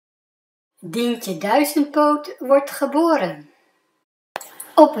Dientje Duizendpoot wordt geboren.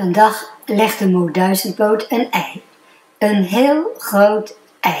 Op een dag legde moe Duizendpoot een ei. Een heel groot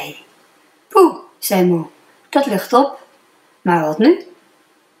ei. Poeh, zei moe, dat lucht op. Maar wat nu?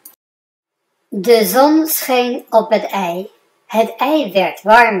 De zon scheen op het ei. Het ei werd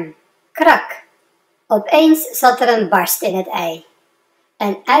warm. Krak. Opeens zat er een barst in het ei.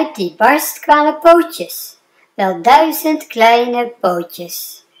 En uit die barst kwamen pootjes. Wel 1000 kleine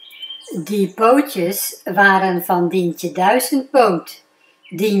pootjes. Die pootjes waren van Dientje Duizendpoot.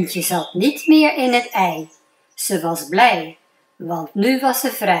 Dientje zat niet meer in het ei. Ze was blij, want nu was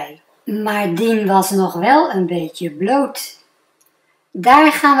ze vrij. Maar Dien was nog wel een beetje bloot.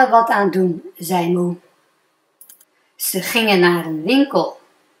 Daar gaan we wat aan doen, zei moe. Ze gingen naar een winkel.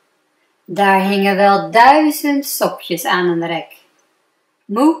 Daar hingen wel 1000 sokjes aan een rek.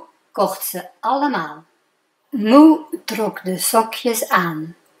 Moe kocht ze allemaal. Moe trok de sokjes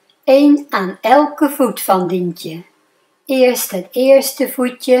aan. 1 aan elke voet van Dientje. Eerst het eerste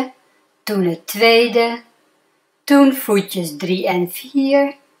voetje, toen het tweede, toen voetjes 3 en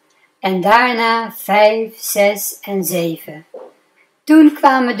 4 en daarna 5, 6 en 7. Toen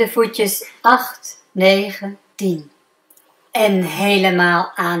kwamen de voetjes 8, 9, 10. En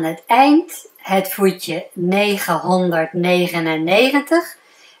helemaal aan het eind het voetje 999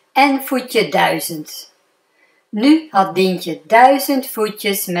 en voetje 1000. Nu had Dientje 1000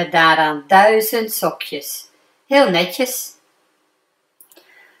 voetjes met daaraan 1000 sokjes. Heel netjes.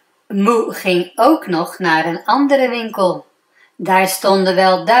 Moe ging ook nog naar een andere winkel. Daar stonden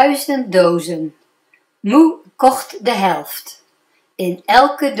wel 1000 dozen. Moe kocht de helft. In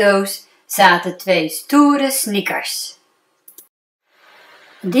elke doos zaten 2 stoere sneakers.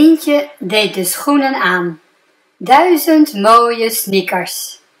 Dientje deed de schoenen aan. 1000 mooie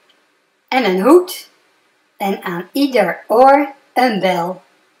sneakers. En een hoed. En aan ieder oor een bel.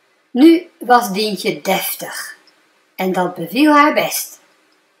 Nu was Dientje deftig. En dat beviel haar best.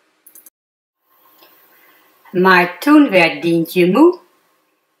 Maar toen werd Dientje moe.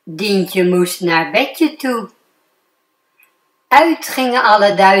 Dientje moest naar bedje toe. Uit gingen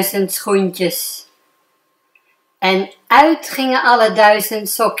alle 1000 schoentjes. En uit gingen alle 1000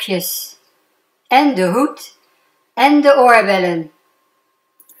 sokjes. En de hoed en de oorbellen.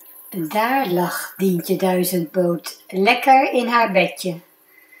 Daar lag Dientje Duizendpoot lekker in haar bedje.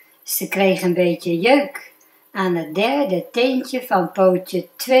 Ze kreeg een beetje jeuk aan het derde teentje van pootje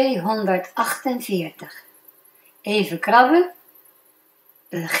 248. Even krabben,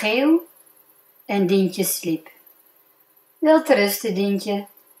 een geeuw en Dientje sliep. Welterusten, Dientje.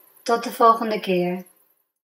 Tot de volgende keer.